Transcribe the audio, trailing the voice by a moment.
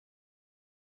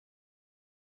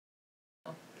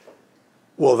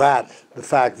Well, the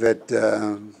fact that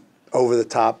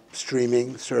over-the-top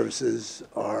streaming services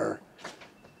are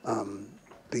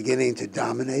beginning to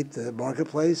dominate the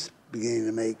marketplace, beginning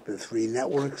to make the three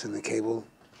networks and the cable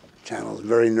channels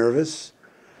very nervous.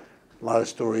 A lot of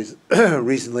stories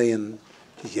recently and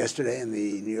yesterday in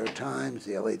the New York Times,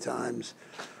 the LA Times,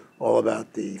 all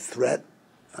about the threat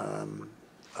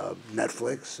of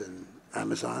Netflix and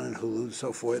Amazon and Hulu and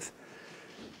so forth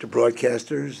to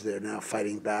broadcasters. They're now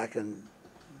fighting back and,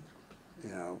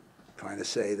 trying to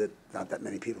say that not that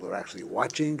many people are actually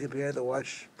watching compared to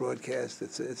watch broadcast.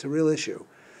 It's a real issue.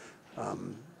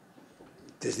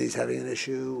 Disney's having an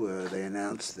issue. They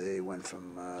announced they went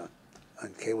from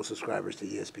on cable subscribers to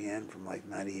ESPN from like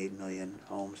 98 million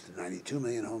homes to 92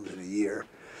 million homes in a year.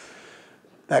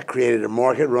 That created a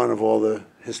market run of all the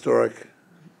historic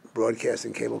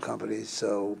broadcasting cable companies.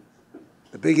 So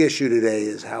the big issue today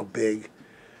is how big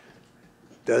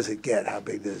does it get? How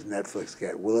big does Netflix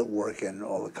get? Will it work in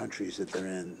all the countries that they're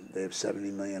in? They have 70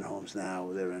 million homes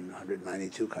now. They're in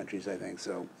 192 countries, I think.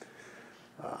 So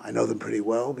I know them pretty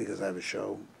well because I have a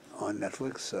show on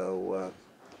Netflix. So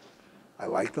I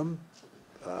like them.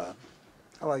 I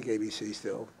like ABC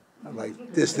still. I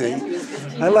like Disney.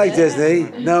 I like Disney.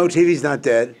 No, TV's not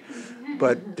dead.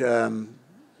 But,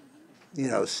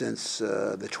 since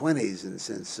the 20s and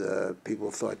since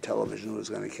people thought television was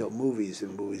going to kill movies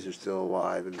and movies are still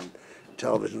alive, and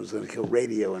television was going to kill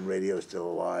radio and radio is still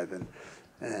alive,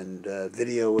 and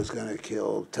video was going to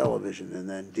kill television, and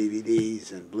then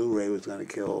DVDs and Blu-ray was going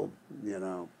to kill,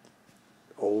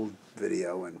 old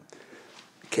video, and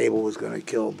cable was going to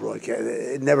kill broadcast.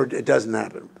 It doesn't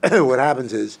happen. What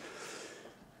happens is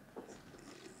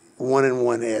 1 and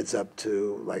 1 adds up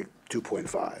to like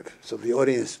 2.5. So the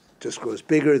audience just grows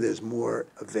bigger. There's more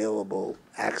available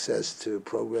access to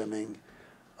programming.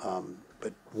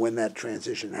 But when that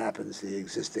transition happens, the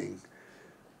existing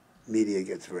media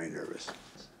gets very nervous.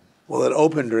 Well, it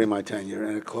opened during my tenure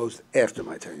and it closed after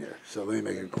my tenure. So let me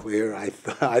make it clear. I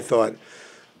thought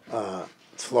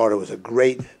Florida was a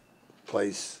great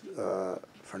place for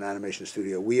an animation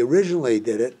studio. We originally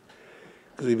did it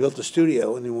because we built a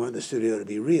studio and we wanted the studio to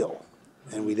be real.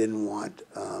 And we didn't want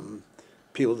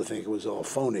people to think it was all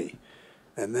phony.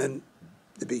 And then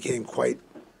it became quite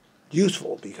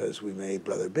useful because we made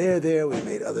Brother Bear there, we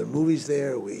made other movies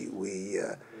there,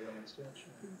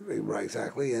 right,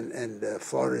 exactly. And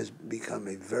Florida has become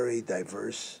a very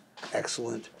diverse,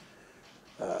 excellent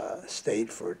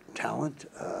state for talent.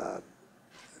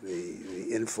 The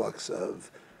influx of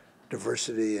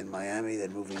diversity in Miami,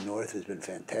 then moving north, has been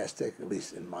fantastic, at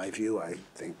least in my view. I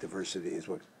think diversity is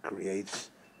what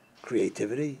creates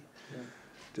creativity. Yeah.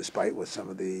 Despite what some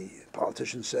of the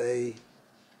politicians say,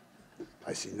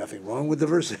 I see nothing wrong with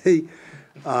diversity.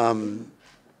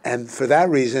 And for that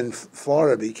reason,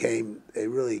 Florida became a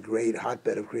really great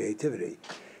hotbed of creativity.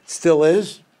 It still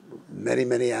is. Many,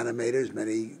 many animators,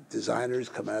 many designers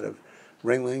come out of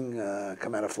Ringling,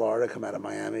 come out of Florida, come out of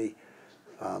Miami.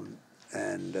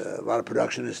 And a lot of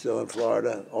production is still in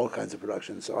Florida, all kinds of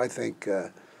production. So I think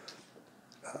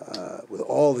with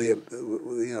all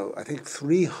the, I think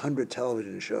 300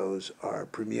 television shows are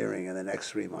premiering in the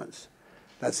next 3 months.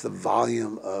 That's the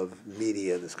volume of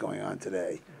media that's going on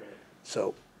today.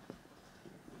 So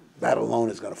that alone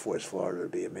is going to force Florida to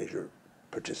be a major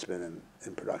participant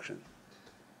in production.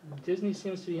 Disney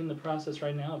seems to be in the process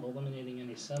right now of eliminating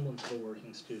any semblance of a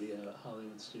working studio at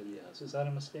Hollywood studios. Is that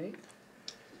a mistake?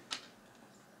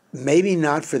 Maybe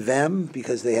not for them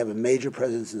because they have a major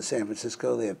presence in San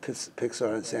Francisco. They have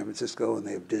Pixar in San Francisco and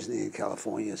they have Disney in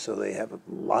California. So they have a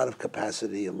lot of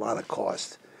capacity, a lot of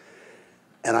cost.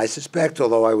 And I suspect,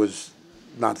 although I was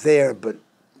not there, but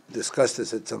discussed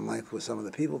this at some length with some of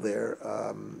the people there,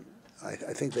 I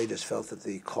think they just felt that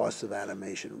the cost of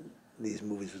animation, these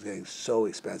movies, was getting so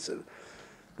expensive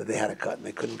that they had to cut, and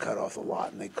they couldn't cut off a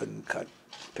lot, and they couldn't cut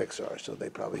Pixar, so they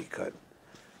probably cut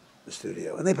the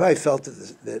studio. And they probably felt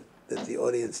that the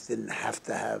audience didn't have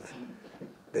to have,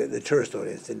 the tourist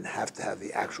audience didn't have to have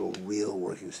the actual real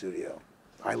working studio.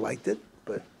 I liked it,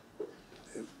 but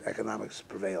economics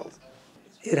prevailed.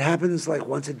 It happens like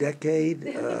once a decade,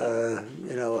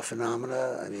 a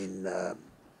phenomena. I mean,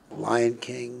 Lion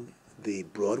King, the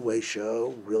Broadway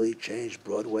show, really changed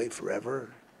Broadway forever.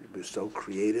 It was so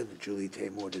creative. Julie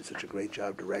Taymor did such a great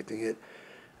job directing it,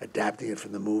 adapting it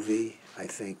from the movie. I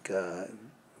think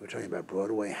we're talking about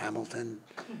Broadway. Hamilton,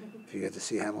 if you get to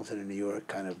see Hamilton in New York,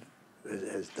 kind of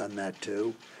has done that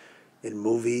too. In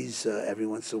movies, every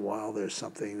once in a while, there's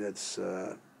something that's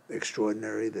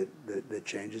extraordinary that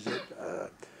changes it.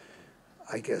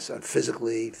 I guess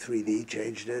physically, 3D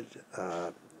changed it.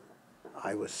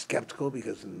 I was skeptical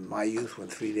because in my youth, when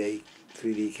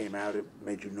 3D came out, it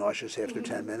made you nauseous after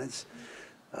 10 minutes.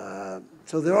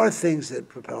 So there are things that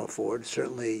propel forward.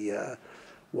 Certainly,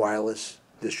 wireless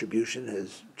distribution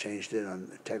has changed it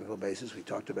on a technical basis. We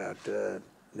talked about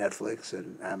Netflix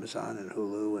and Amazon and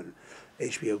Hulu and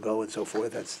HBO Go and so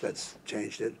forth. That's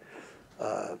changed it.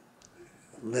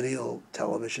 Linear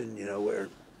television, where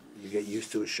you get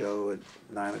used to a show at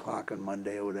 9 o'clock on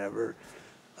Monday or whatever,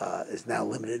 is now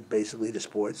limited basically to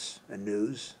sports and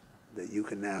news, that you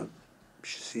can now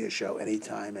see a show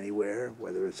anytime, anywhere,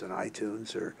 whether it's on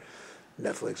iTunes or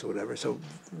Netflix or whatever. So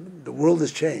the world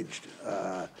has changed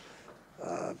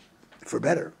for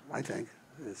better, I think.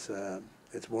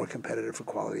 It's more competitive for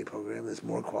quality program. There's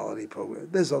more quality program.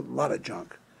 There's a lot of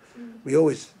junk. We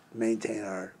always maintain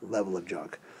our level of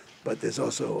junk, but there's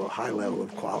also a high level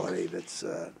of quality that's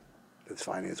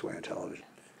finding its way on television.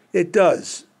 It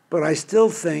does, but I still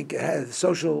think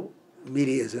social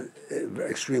media is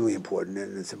extremely important,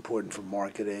 and it's important for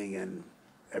marketing, and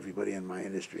everybody in my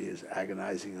industry is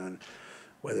agonizing on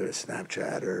whether it's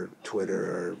Snapchat or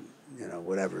Twitter or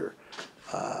whatever.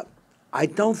 I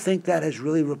don't think that has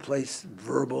really replaced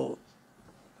verbal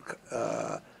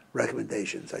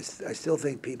recommendations. I still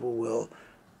think people will.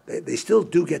 They still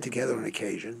do get together on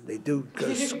occasion. They do go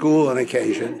to school on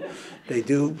occasion. They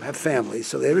do have families,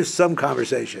 so there is some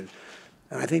conversation.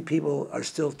 And I think people are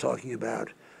still talking about,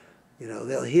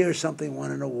 they'll hear something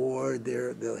won an award.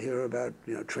 They'll hear about,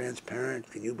 transparent.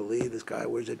 Can you believe this guy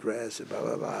wears a dress? And blah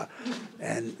blah blah.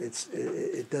 And it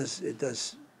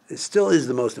still is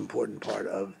the most important part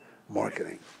of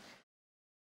marketing.